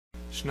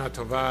Shana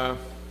Tova,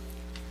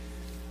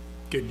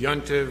 Good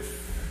Yontiv,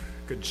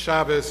 Good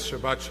Shabbos,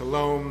 Shabbat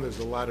Shalom. There's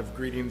a lot of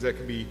greetings that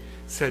can be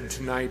said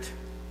tonight.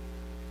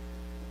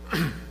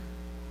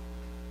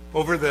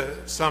 Over the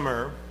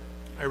summer,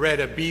 I read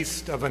a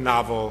beast of a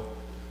novel.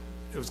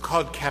 It was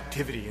called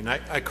Captivity, and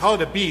I call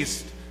it a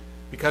beast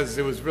because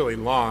it was really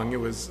long. It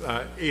was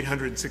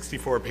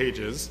 864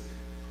 pages.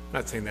 I'm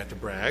not saying that to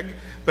brag,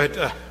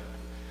 but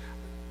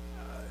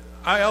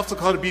I also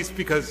call it a beast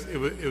because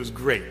it was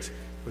great.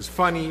 It was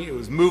funny, it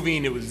was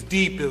moving, it was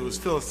deep, it was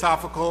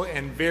philosophical,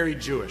 and very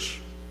Jewish.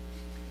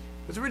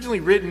 It was originally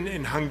written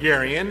in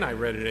Hungarian. I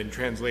read it in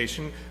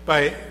translation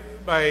by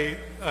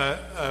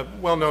a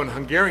well-known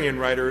Hungarian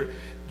writer,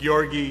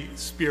 Georgi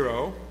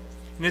Spiro,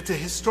 and it's a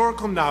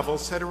historical novel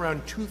set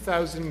around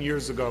 2,000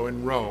 years ago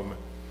in Rome.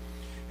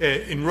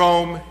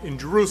 In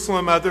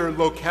Jerusalem, other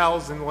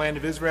locales in the land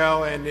of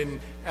Israel, and in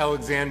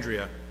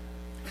Alexandria.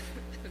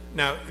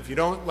 Now, if you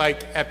don't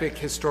like epic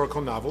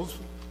historical novels,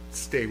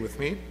 stay with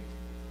me.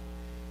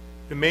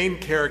 The main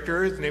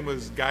character, his name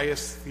was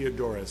Gaius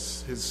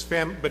Theodorus,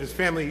 but his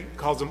family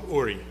calls him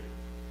Uri.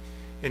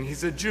 And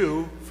he's a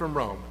Jew from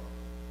Rome.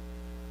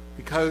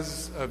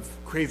 Because of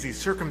crazy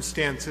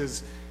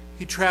circumstances,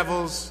 he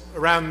travels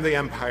around the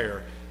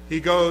empire. He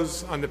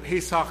goes on the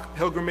Pesach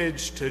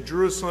pilgrimage to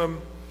Jerusalem.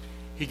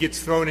 He gets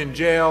thrown in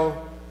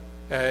jail.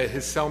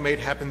 His cellmate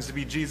happens to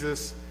be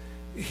Jesus.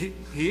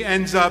 He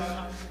ends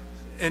up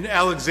in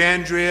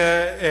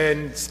Alexandria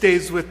and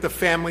stays with the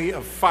family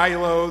of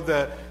Philo,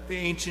 the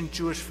ancient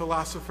Jewish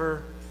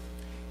philosopher.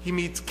 He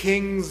meets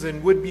kings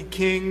and would-be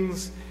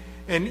kings,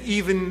 and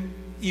even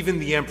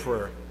the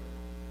emperor.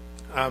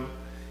 One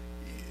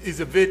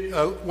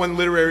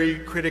literary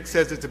critic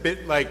says it's a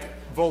bit like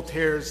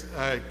Voltaire's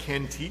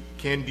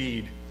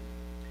Candide.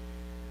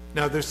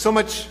 Now, there's so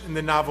much in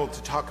the novel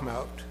to talk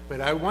about,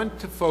 but I want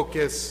to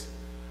focus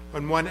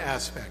on one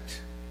aspect,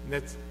 and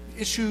that's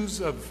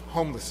issues of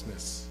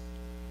homelessness.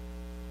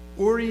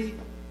 Uri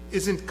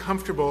isn't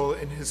comfortable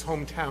in his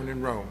hometown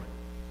in Rome.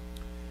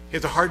 He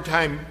has a hard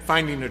time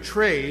finding a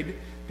trade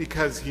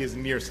because he is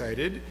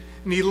nearsighted,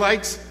 and he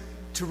likes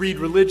to read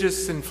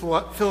religious and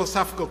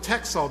philosophical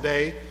texts all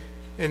day,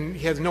 and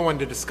he has no one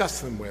to discuss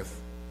them with.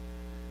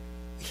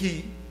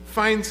 He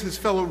finds his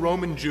fellow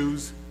Roman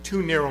Jews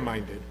too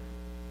narrow-minded.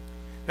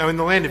 Now, in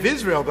the land of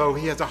Israel, though,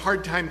 he has a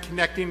hard time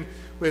connecting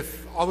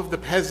with all of the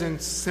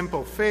peasants'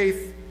 simple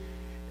faith,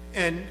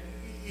 and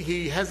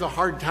he has a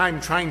hard time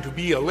trying to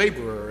be a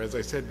laborer, as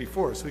I said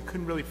before, so he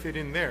couldn't really fit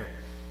in there.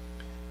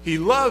 He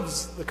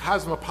loves the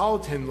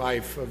cosmopolitan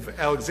life of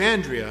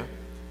Alexandria,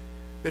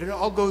 but it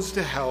all goes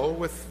to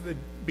hell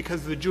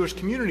because the Jewish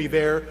community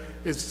there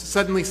is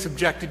suddenly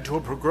subjected to a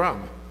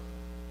pogrom.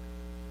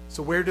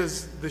 So where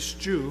does this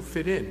Jew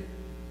fit in?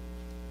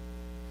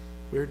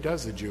 Where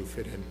does a Jew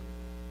fit in?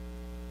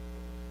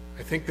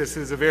 I think this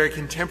is a very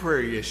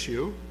contemporary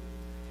issue,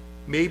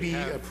 maybe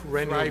a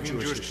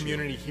thriving Jewish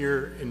community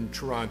here in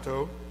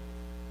Toronto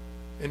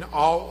and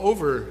all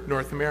over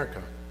North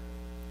America.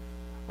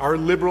 Our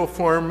liberal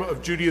form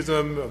of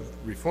Judaism, of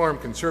Reform,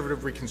 Conservative,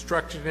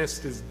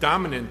 Reconstructionist, is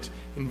dominant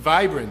and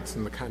vibrant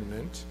in the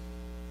continent.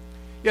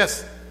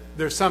 Yes,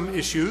 there's some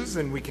issues,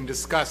 and we can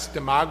discuss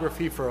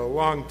demography for a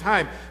long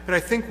time, but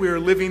I think we are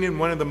living in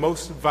one of the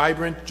most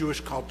vibrant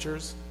Jewish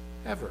cultures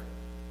ever.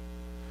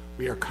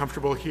 We are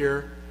comfortable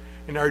here,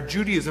 and our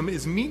Judaism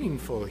is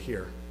meaningful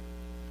here.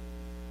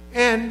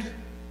 And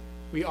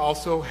we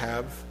also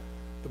have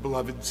the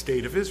beloved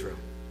state of Israel.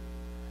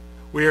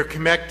 We are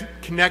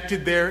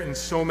connected there in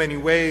so many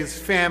ways: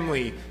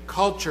 family,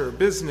 culture,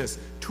 business,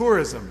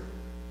 tourism.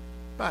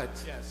 But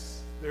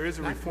yes, there is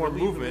a reform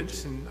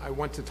movement, and I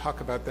want to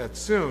talk about that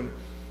soon.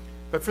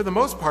 But for the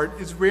most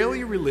part,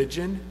 Israeli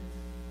religion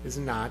is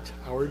not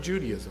our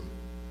Judaism.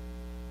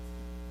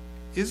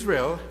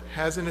 Israel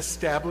has an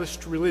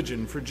established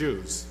religion for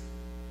Jews,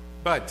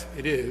 but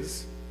it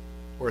is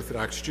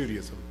Orthodox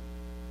Judaism.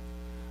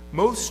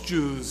 Most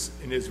Jews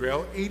in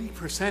Israel,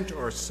 80%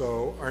 or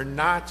so, are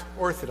not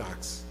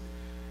Orthodox.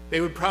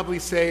 They would probably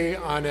say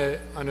on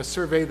a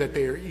survey that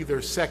they are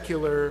either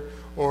secular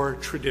or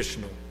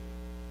traditional.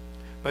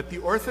 But the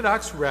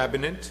Orthodox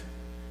rabbinate,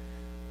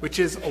 which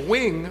is a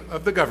wing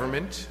of the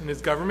government and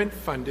is government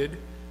funded,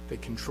 they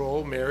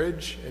control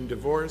marriage and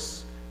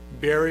divorce,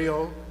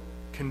 burial,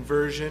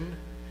 conversion,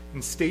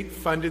 and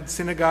state-funded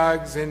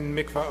synagogues and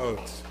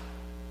mikvaot.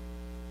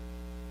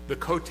 The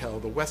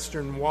Kotel, the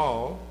Western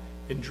Wall,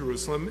 in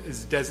Jerusalem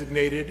is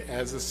designated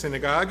as a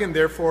synagogue and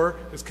therefore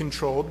is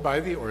controlled by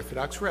the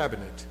Orthodox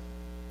rabbinate.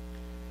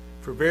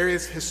 For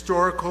various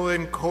historical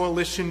and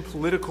coalition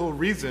political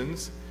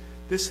reasons,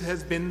 this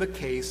has been the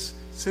case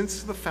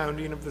since the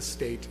founding of the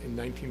state in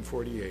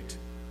 1948.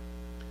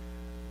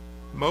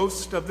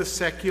 Most of the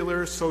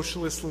secular,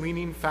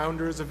 socialist-leaning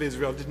founders of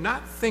Israel did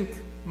not think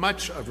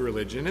much of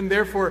religion, and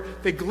therefore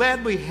they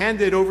gladly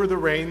handed over the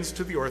reins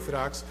to the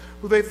Orthodox,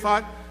 who they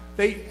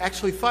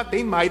actually thought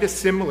they might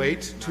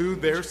assimilate to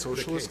their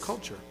socialist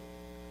culture.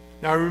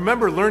 Now, I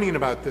remember learning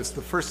about this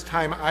the first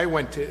time I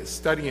went to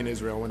study in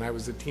Israel when I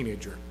was a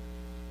teenager.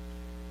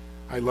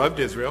 I loved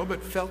Israel,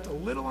 but felt a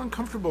little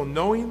uncomfortable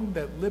knowing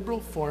that liberal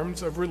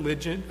forms of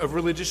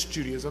religious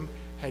Judaism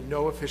had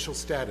no official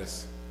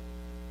status.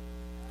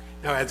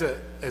 Now,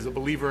 as a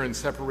believer in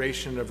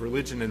separation of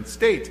religion and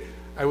state,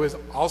 I was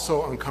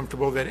also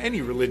uncomfortable that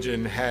any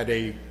religion had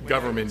a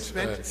government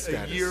status.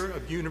 A year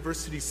of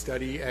university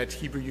study at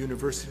Hebrew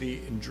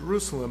University in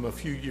Jerusalem a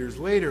few years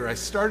later, I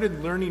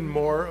started learning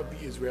more of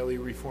the Israeli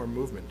Reform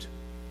movement.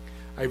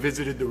 I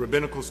visited the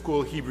rabbinical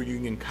school, Hebrew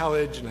Union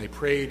College, and I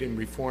prayed in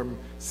Reform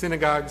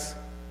synagogues.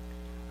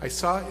 I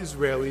saw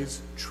Israelis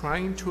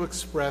trying to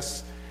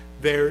express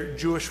their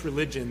Jewish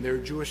religion, their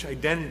Jewish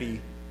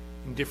identity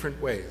in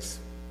different ways.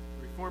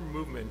 The Reform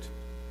movement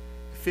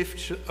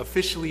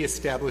officially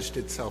established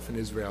itself in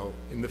Israel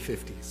in the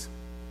 50s.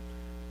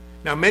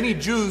 Now, many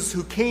Jews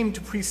who came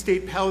to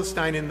pre-state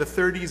Palestine in the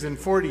 30s and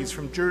 40s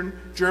from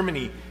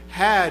Germany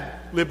had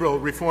liberal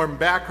Reform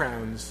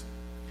backgrounds,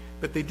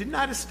 but they did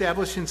not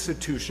establish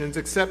institutions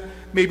except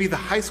maybe the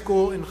high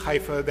school in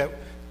Haifa that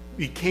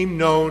became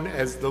known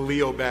as the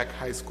Leo Back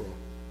High School.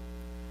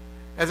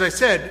 As I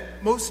said,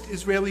 most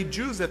Israeli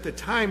Jews at the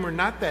time were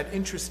not that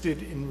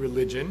interested in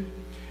religion.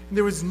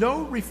 There was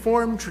no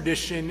Reform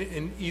tradition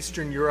in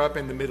Eastern Europe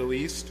and the Middle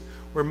East,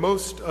 where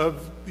most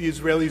of the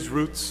Israelis'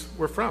 roots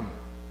were from.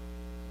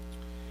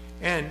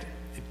 And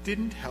it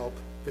didn't help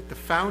that the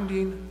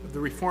founding of the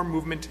Reform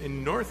movement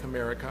in North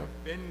America,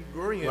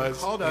 Ben-Gurion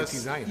called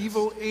us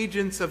evil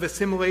agents of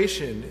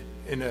assimilation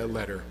in a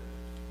letter.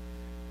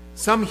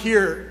 Some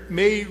here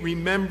may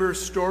remember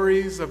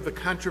stories of the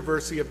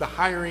controversy of the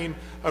hiring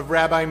of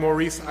Rabbi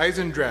Maurice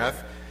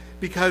Eisendrath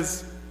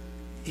because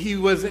he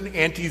was an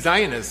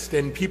anti-Zionist,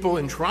 and people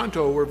in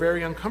Toronto were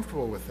very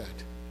uncomfortable with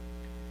that.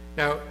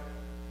 Now,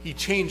 he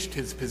changed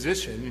his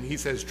position, and he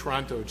says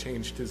Toronto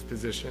changed his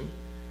position,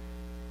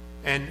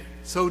 and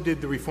so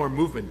did the Reform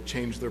movement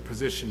change their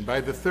position. By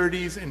the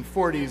 30s and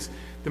 40s,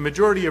 the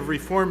majority of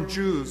Reform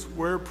Jews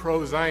were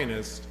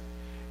pro-Zionist,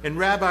 and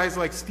rabbis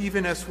like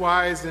Stephen S.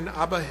 Wise and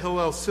Abba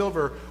Hillel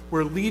Silver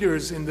were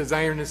leaders in the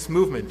Zionist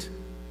movement,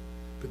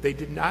 but they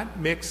did not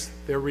mix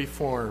their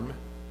Reform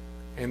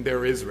and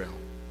their Israel.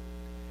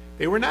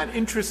 They were not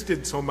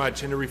interested so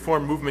much in a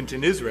Reform movement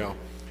in Israel,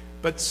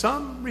 but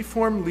some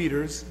Reform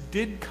leaders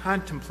did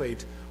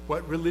contemplate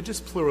what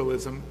religious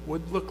pluralism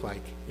would look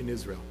like in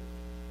Israel.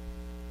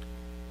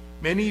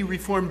 Many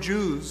Reform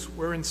Jews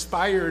were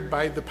inspired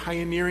by the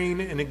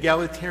pioneering and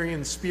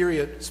egalitarian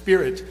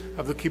spirit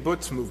of the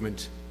kibbutz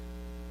movement.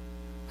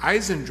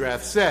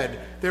 Eisendrath said,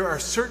 "There are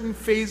certain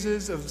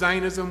phases of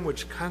Zionism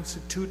which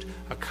constitute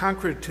a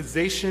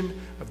concretization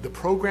of the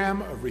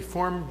program of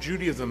Reform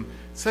Judaism,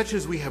 such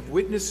as we have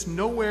witnessed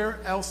nowhere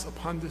else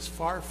upon this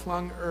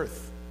far-flung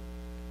earth."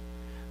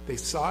 They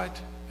saw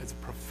it as a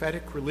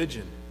prophetic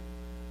religion,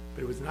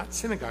 but it was not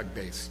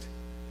synagogue-based.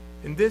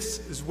 And this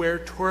is where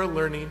Torah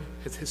learning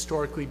has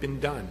historically been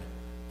done,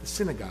 the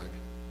synagogue.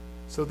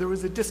 So there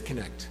was a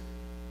disconnect.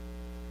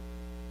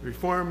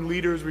 Reform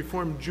leaders,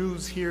 Reform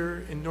Jews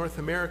here in North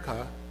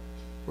America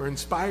were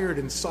inspired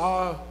and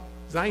saw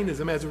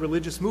Zionism as a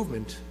religious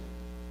movement,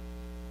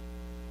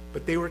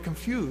 but they were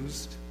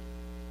confused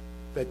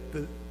that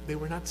they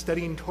were not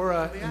studying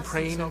Torah and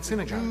praying in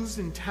synagogues. Jews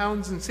in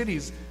towns and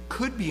cities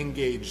could be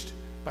engaged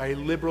by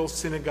liberal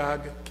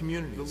synagogue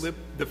communities.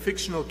 The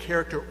fictional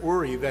character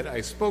Uri that I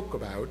spoke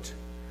about,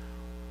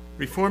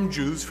 Reform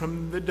Jews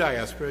from the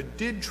diaspora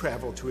did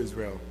travel to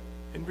Israel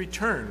and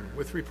return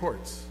with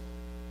reports.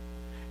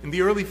 In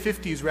the early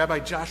 50s, Rabbi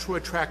Joshua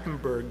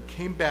Trachtenberg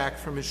came back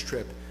from his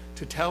trip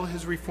to tell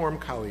his Reform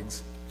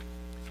colleagues,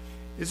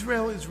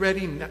 Israel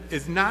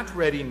is not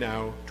ready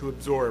now to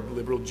absorb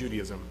liberal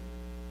Judaism.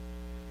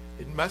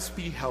 It must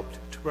be helped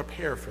to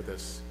prepare for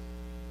this.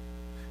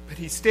 But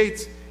he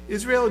states,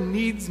 Israel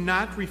needs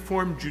not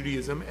Reform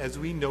Judaism as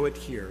we know it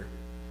here,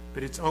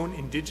 but its own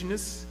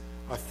indigenous,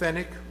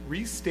 authentic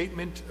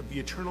restatement of the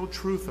eternal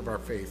truth of our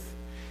faith,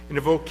 in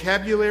a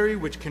vocabulary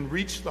which can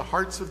reach the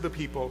hearts of the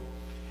people,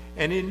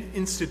 and in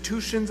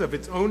institutions of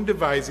its own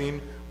devising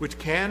which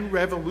can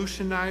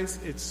revolutionize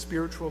its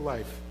spiritual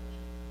life.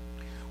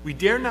 We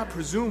dare not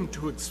presume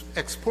to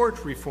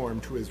export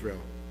reform to Israel.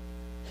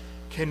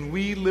 Can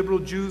we, liberal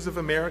Jews of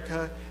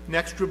America,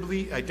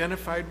 inextricably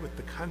identified with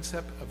the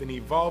concept of an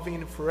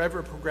evolving,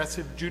 forever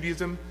progressive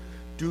Judaism,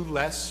 do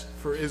less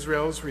for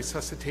Israel's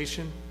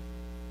resuscitation?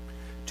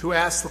 To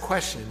ask the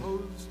question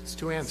is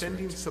to answer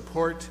sending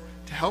support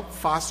to help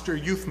foster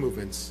youth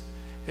movements,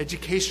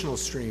 educational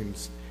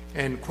streams,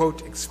 and,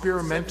 quote,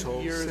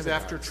 experimental. Years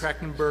after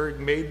Trachtenberg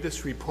made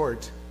this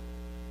report,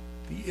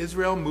 the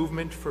Israel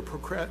movement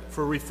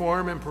for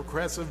reform and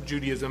progressive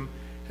Judaism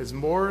has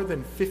more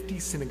than 50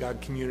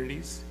 synagogue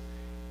communities,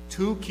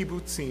 2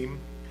 kibbutzim,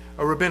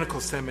 a rabbinical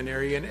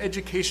seminary, and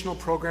educational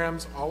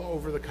programs all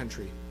over the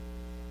country.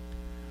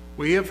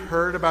 We have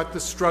heard about the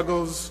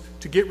struggles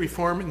to get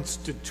reform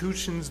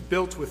institutions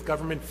built with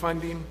government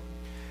funding.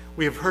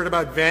 We have heard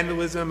about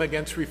vandalism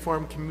against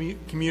reform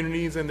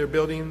communities and their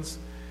buildings.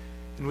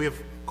 And we,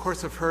 of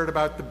course, have heard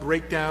about the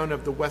breakdown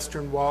of the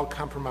Western Wall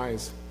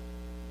compromise.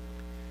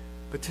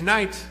 But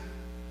tonight,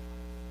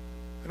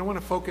 I don't want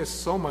to focus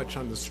so much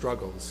on the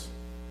struggles.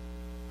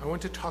 I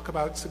want to talk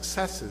about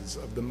successes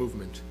of the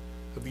movement,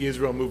 of the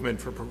Israel movement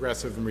for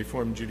progressive and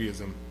Reform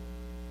Judaism.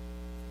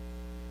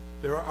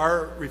 There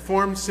are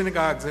Reform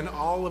synagogues in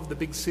all of the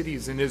big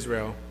cities in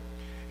Israel,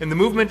 and the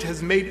movement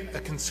has made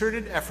a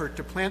concerted effort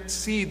to plant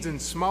seeds in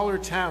smaller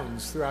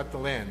towns throughout the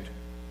land.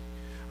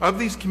 Of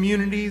these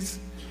communities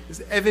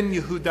is Even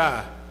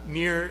Yehuda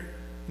near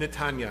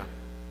Netanya.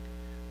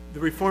 The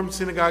Reform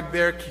synagogue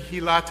there,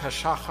 Kehilat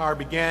HaShachar,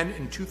 began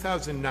in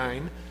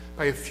 2009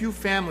 by a few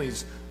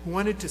families who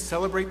wanted to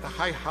celebrate the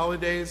high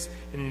holidays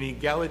in an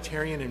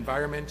egalitarian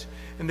environment,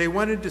 and they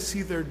wanted to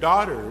see their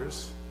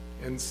daughters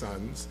and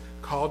sons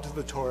called to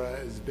the Torah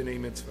as B'nai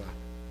Mitzvah.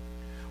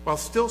 While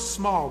still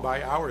small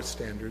by our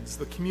standards,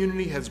 the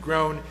community has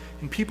grown,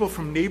 and people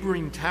from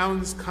neighboring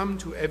towns come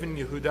to Even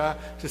Yehuda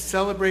to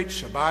celebrate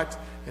Shabbat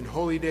and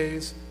holy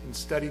days and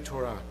study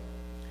Torah.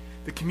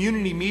 The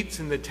community meets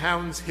in the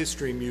town's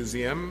history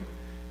museum.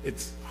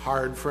 It's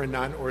hard for a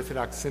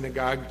non-Orthodox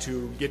synagogue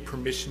to get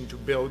permission to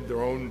build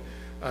their own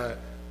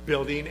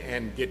building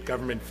and get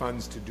government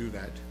funds to do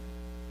that.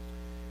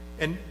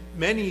 And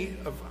many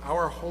of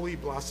our Holy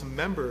Blossom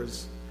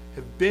members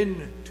have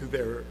been to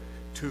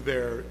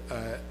their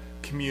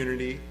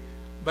community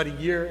about a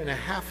year and a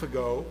half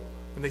ago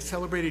when they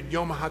celebrated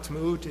Yom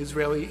HaAtzmaut,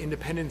 Israeli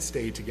Independence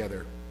Day,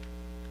 together.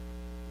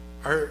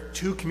 Our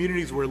two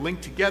communities were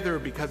linked together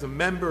because a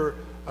member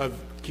of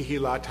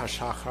Kehilat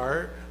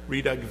HaShachar,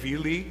 Rita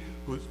Gvili,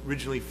 who's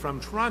originally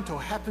from Toronto,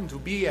 happened to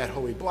be at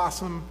Holy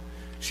Blossom.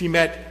 She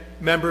met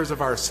members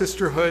of our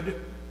sisterhood,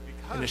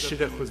 and a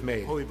shidduch was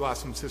made. Holy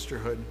Blossom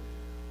Sisterhood.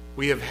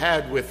 We have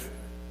had with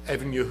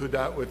Even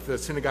Yehuda, with the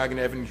synagogue in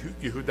Even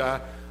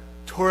Yehuda,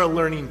 Torah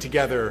learning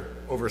together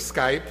over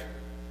Skype,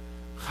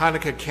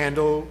 Hanukkah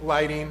candle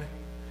lighting.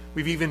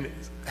 We've even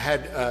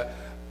had,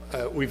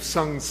 we've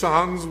sung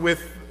songs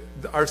with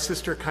our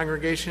sister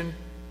congregation.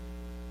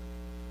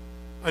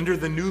 Under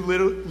the new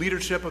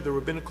leadership of the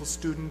rabbinical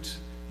student,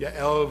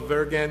 Yael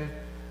Vergen,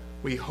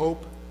 we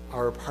hope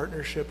our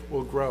partnership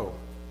will grow.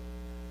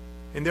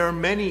 And there are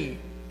many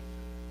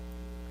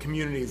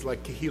communities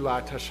like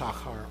Kehilat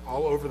HaShachar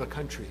all over the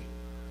country.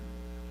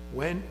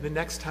 When the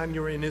next time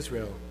you're in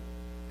Israel,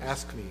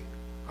 ask me.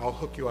 I'll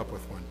hook you up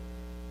with one.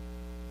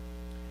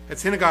 At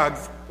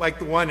synagogues like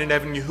the one in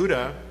Even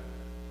Yehuda,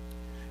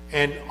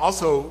 and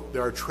also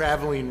there are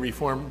traveling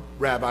Reform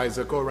rabbis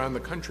that go around the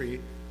country,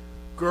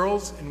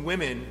 girls and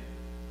women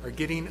are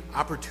getting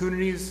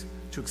opportunities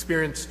to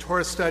experience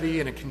Torah study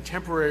in a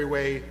contemporary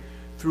way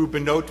through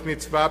Benot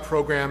Mitzvah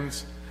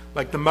programs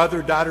like the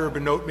Mother-Daughter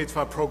Benot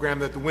Mitzvah program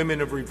that the Women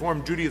of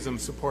Reform Judaism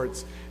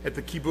supports at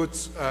the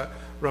Kibbutz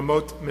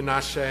Ramot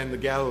Menashe in the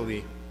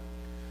Galilee.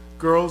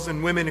 Girls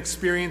and women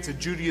experience a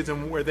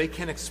Judaism where they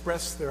can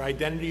express their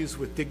identities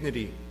with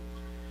dignity.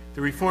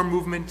 The Reform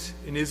movement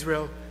in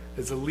Israel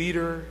is a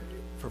leader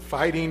for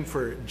fighting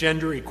for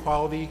gender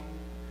equality,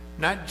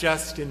 not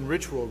just in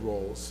ritual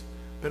roles,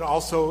 but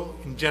also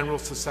in general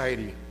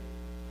society.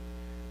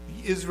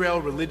 The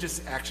Israel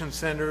Religious Action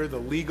Center, the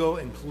legal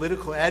and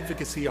political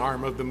advocacy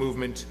arm of the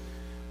movement,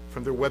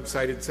 from their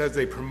website it says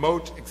they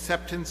promote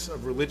acceptance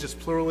of religious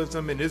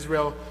pluralism in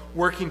Israel,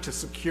 working to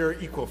secure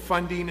equal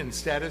funding and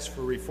status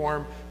for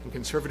reform and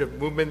conservative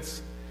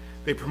movements.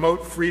 They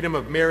promote freedom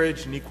of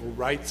marriage and equal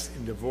rights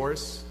in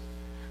divorce.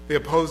 They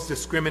oppose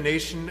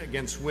discrimination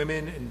against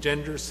women and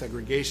gender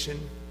segregation.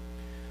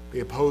 They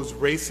oppose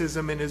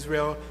racism in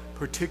Israel,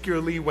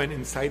 particularly when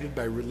incited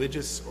by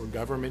religious or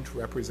government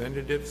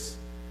representatives.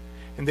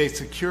 And they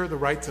secure the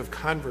rights of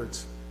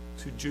converts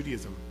to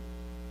Judaism.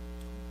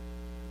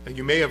 Now,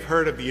 you may have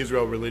heard of the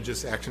Israel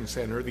Religious Action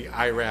Center, the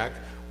IRAC,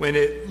 when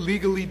it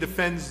legally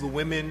defends the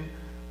women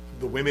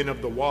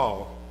of the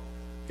Wall,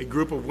 a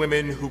group of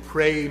women who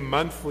pray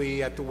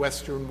monthly at the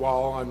Western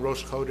Wall on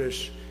Rosh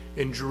Chodesh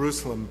in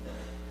Jerusalem.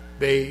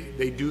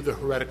 They do the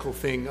heretical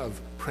thing of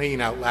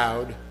praying out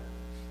loud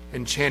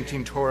and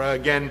chanting Torah.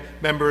 Again,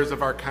 members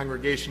of our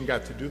congregation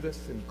got to do this,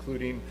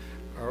 including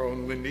our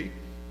own Lindy.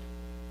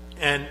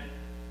 And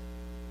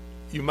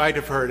you might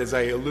have heard, as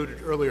I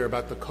alluded earlier,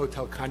 about the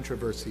Kotel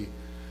controversy.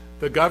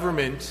 The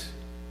government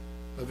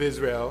of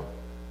Israel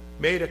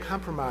made a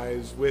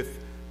compromise with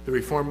the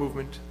Reform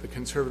movement, the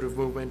conservative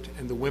movement,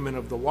 and the Women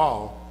of the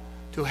Wall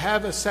to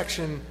have a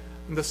section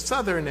on the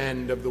southern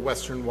end of the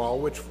Western Wall,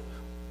 which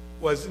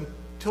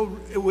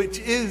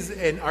is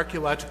an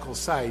archaeological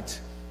site.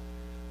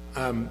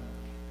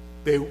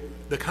 The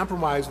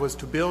compromise was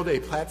to build a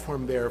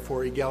platform there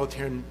for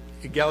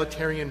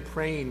egalitarian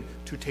praying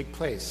to take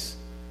place.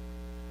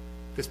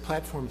 This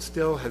platform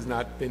still has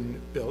not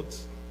been built,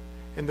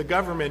 and the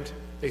government,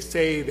 they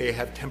say they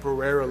have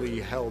temporarily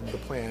held the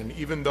plan,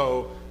 even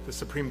though the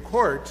Supreme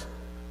Court,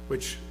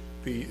 which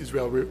the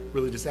Israel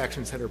Religious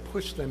Action Center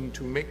pushed them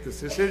to make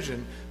this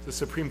decision, the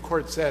Supreme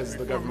Court says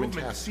the government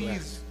has to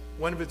act.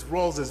 One of its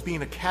roles as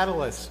being a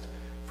catalyst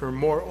for a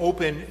more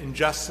open and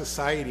just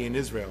society in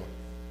Israel.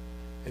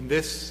 And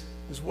this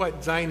is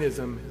what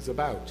Zionism is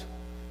about,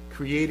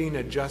 creating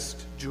a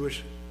just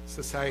Jewish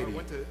society in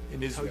Israel. I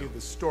want to tell you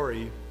the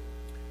story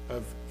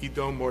of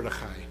Ido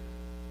Mordechai.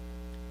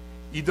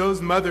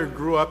 Ido's mother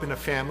grew up in a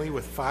family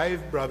with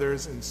 5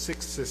 brothers and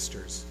 6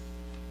 sisters.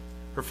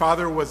 Her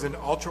father was an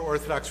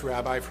ultra-Orthodox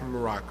rabbi from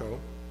Morocco.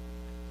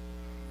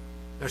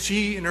 Now,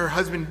 she and her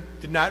husband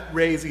did not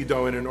raise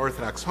Ido in an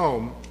Orthodox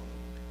home,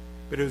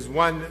 but it was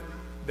one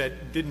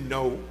that didn't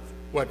know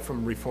what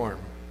from Reform.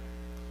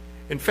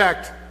 In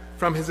fact,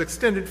 from his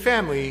extended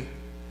family,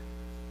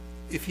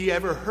 if he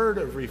ever heard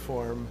of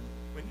Reform,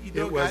 when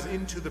Ido got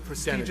into the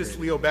prestigious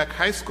Leo Beck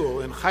High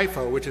School in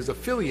Haifa, which is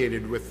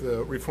affiliated with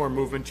the Reform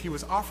movement, he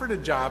was offered a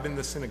job in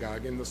the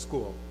synagogue, in the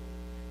school.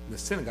 And the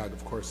synagogue,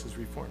 of course, is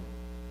Reform.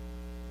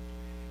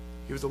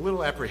 He was a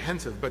little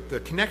apprehensive, but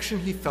the connection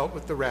he felt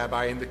with the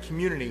rabbi and the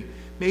community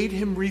made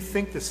him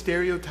rethink the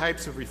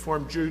stereotypes of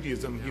Reform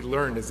Judaism he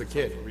learned as a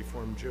kid, a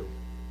Reform Jew.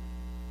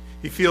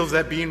 He feels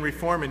that being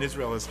Reform in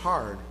Israel is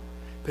hard,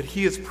 but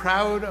he is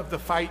proud of the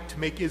fight to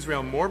make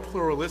Israel more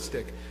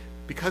pluralistic,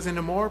 because in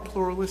a more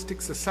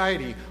pluralistic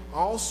society,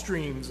 all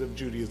streams of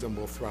Judaism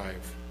will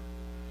thrive.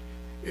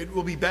 It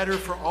will be better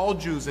for all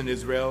Jews in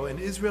Israel, and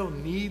Israel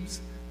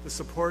needs the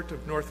support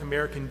of North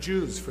American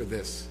Jews for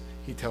this,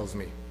 he tells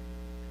me.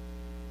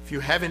 If you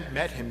haven't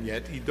met him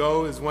yet,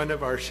 Ido is one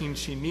of our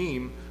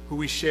Shinshinim who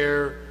we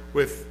share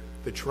with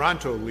the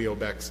Toronto Leo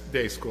Beck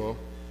Day School.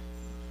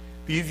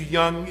 These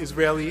young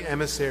Israeli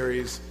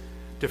emissaries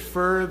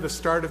defer the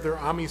start of their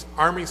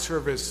army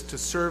service to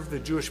serve the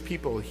Jewish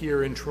people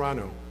here in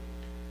Toronto.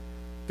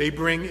 They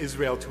bring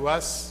Israel to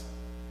us,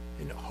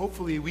 and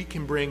hopefully we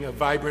can bring a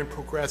vibrant,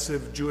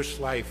 progressive Jewish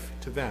life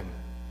to them.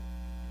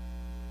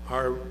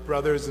 Our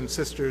brothers and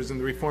sisters in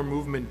the Reform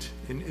movement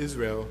in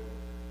Israel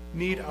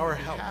need our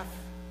help.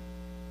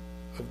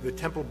 Of the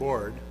Temple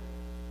Board,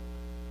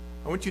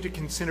 I want you to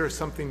consider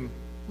something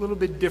a little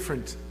bit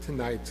different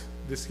tonight,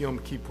 this Yom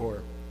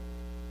Kippur.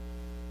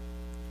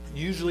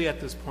 Usually at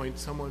this point,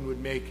 someone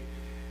would make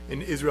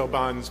an Israel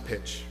bonds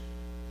pitch.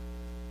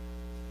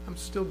 I'm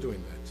still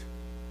doing that.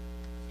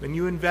 When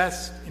you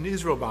invest in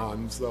Israel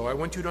bonds, though, I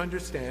want you to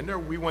understand, or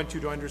we want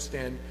you to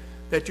understand,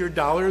 that your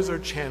dollars are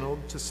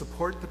channeled to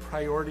support the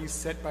priorities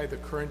set by the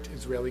current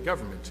Israeli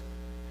government.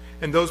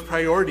 And those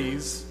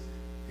priorities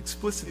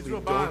explicitly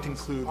don't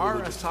include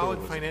are a solid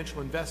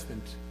financial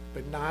investment,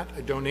 but not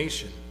a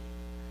donation.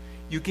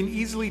 You can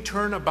easily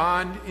turn a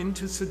bond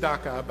into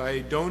tzedakah by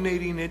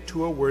donating it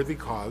to a worthy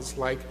cause,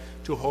 like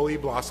to Holy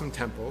Blossom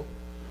Temple,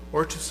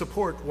 or to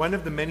support one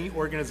of the many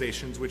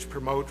organizations which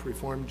promote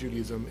Reform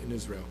Judaism in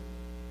Israel.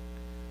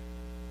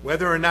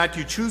 Whether or not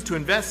you choose to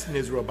invest in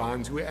Israel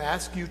bonds, we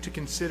ask you to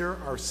consider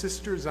our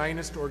sister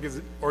Zionist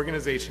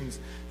organizations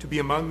to be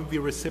among the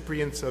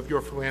recipients of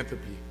your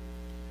philanthropy.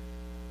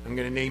 I'm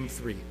going to name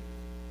 3.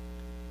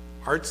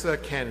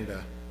 Artza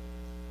Canada.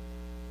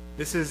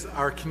 This is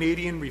our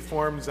Canadian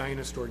Reform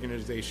Zionist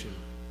organization.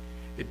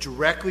 It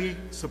directly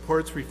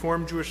supports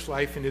Reform Jewish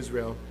life in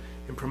Israel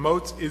and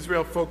promotes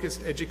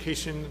Israel-focused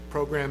education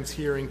programs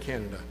here in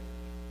Canada.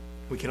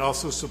 We can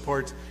also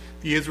support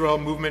the Israel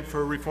Movement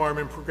for Reform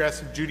and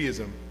Progressive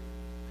Judaism.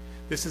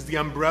 This is the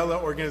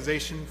umbrella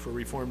organization for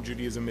Reform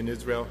Judaism in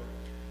Israel.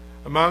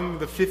 Among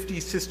the 50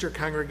 sister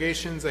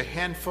congregations, a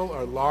handful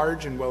are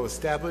large and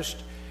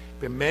well-established,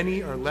 but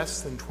many are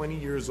less than 20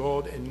 years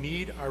old and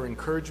need our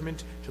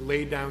encouragement to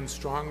lay down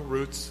strong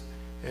roots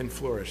and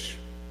flourish.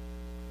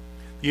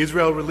 The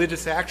Israel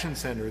Religious Action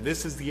Center,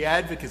 this is the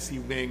advocacy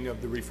wing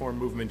of the Reform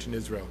movement in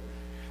Israel.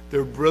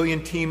 Their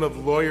brilliant team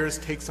of lawyers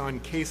takes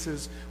on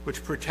cases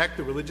which protect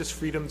the religious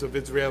freedoms of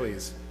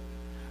Israelis.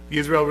 The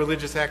Israel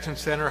Religious Action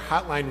Center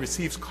hotline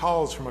receives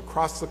calls from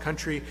across the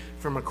country,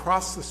 from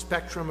across the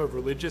spectrum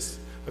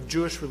of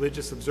Jewish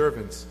religious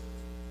observance.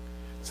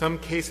 Some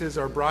cases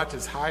are brought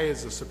as high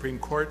as the Supreme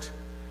Court,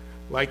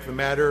 like the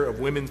matter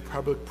of women's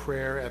public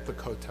prayer at the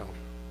Kotel.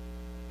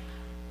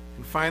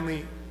 And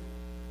finally,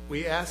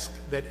 we ask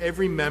that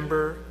every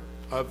member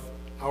of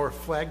our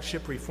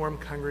flagship Reform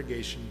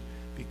congregation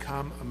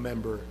become a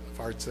member of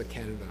Artza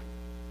Canada.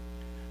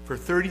 For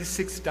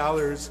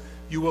 $36,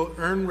 you will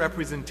earn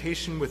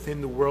representation within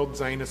the World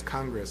Zionist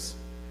Congress.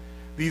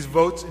 These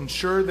votes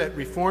ensure that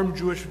Reform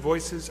Jewish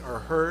voices are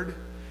heard,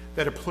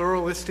 that a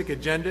pluralistic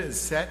agenda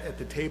is set at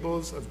the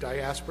tables of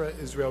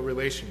diaspora-Israel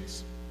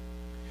relations.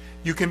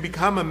 You can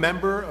become a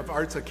member of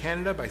Artza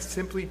Canada by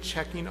simply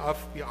checking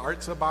off the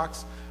Artza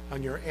box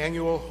on your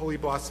annual Holy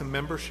Blossom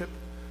membership,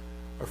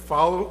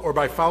 or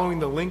by following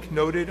the link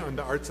noted on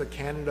the Artza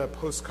Canada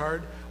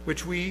postcard,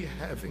 which we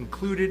have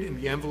included in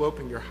the envelope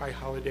in your high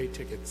holiday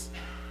tickets.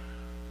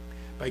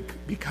 By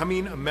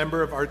becoming a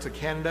member of Artza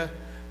Canada,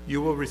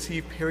 you will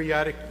receive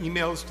periodic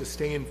emails to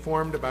stay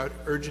informed about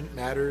urgent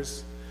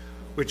matters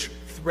which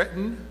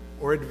threaten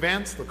or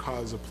advance the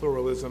cause of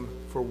pluralism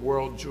for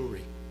world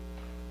Jewry.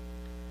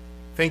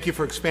 Thank you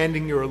for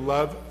expanding your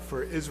love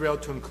for Israel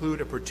to include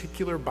a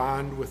particular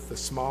bond with the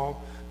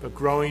small but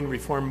growing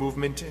Reform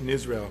movement in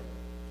Israel.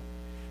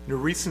 In a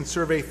recent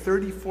survey,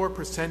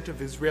 34%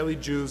 of Israeli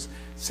Jews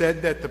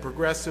said that the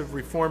progressive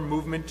Reform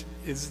movement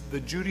is the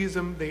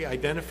Judaism they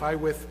identify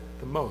with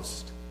the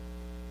most.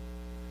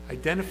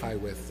 identify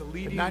with,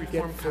 but not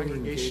yet fully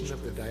engaged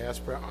of the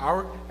diaspora.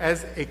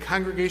 As a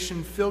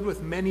congregation filled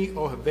with many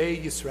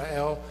Ohavei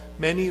Yisrael,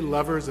 many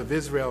lovers of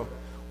Israel,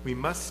 we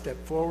must step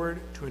forward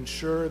to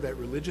ensure that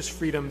religious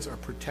freedoms are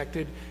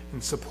protected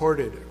and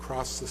supported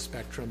across the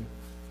spectrum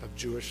of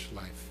Jewish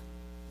life.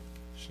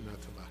 Shana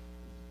Tova.